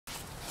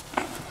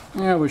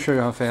Yeah, we'll show you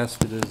how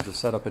fast it is to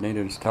set up an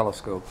 8-inch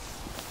telescope,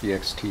 the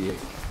XT8.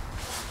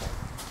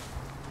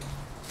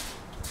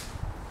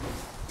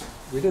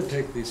 We did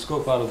take the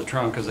scope out of the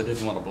trunk because I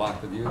didn't want to block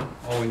the view.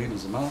 All we need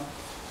is a mount.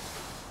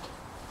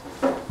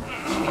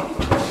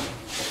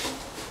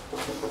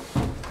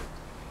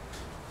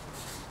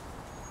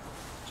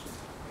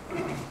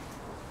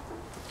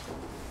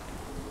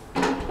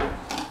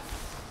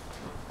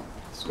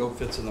 The scope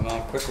fits in the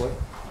mount quickly.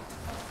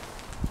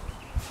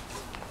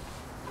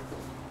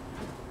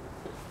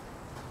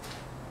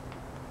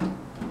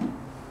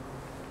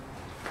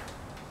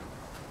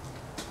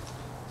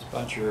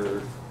 Spot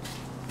your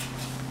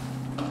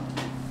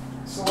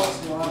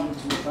celestial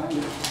objects when you find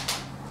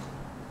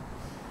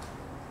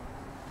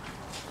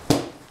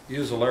it.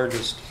 Use the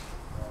largest,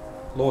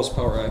 lowest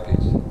power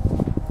eyepiece.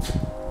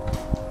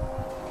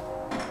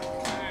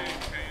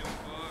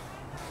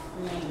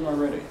 And you are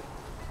ready.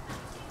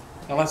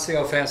 Now let's see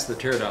how fast the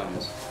teardown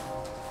is.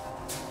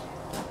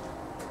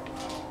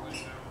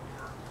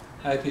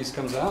 Eyepiece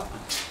comes out.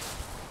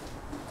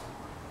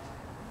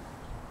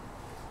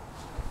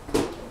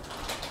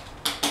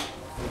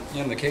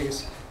 In the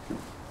case.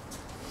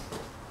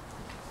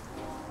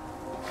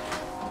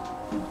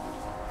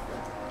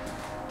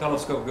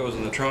 Telescope goes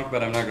in the trunk,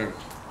 but I'm not going to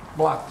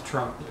block the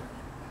trunk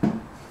there.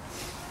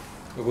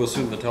 But we'll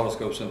assume the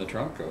telescope's in the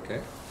trunk,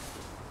 okay.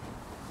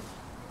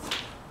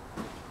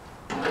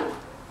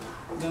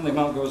 Then the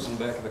mount goes in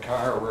the back of the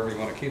car or wherever you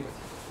want to keep it.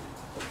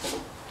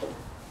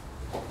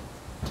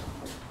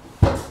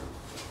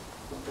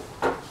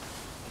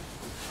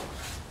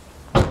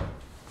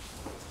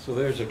 So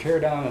there's a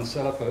teardown and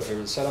setup, or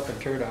setup and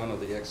teardown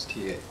of the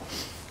XT8.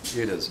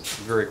 It is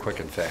very quick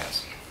and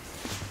fast.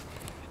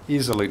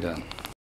 Easily done.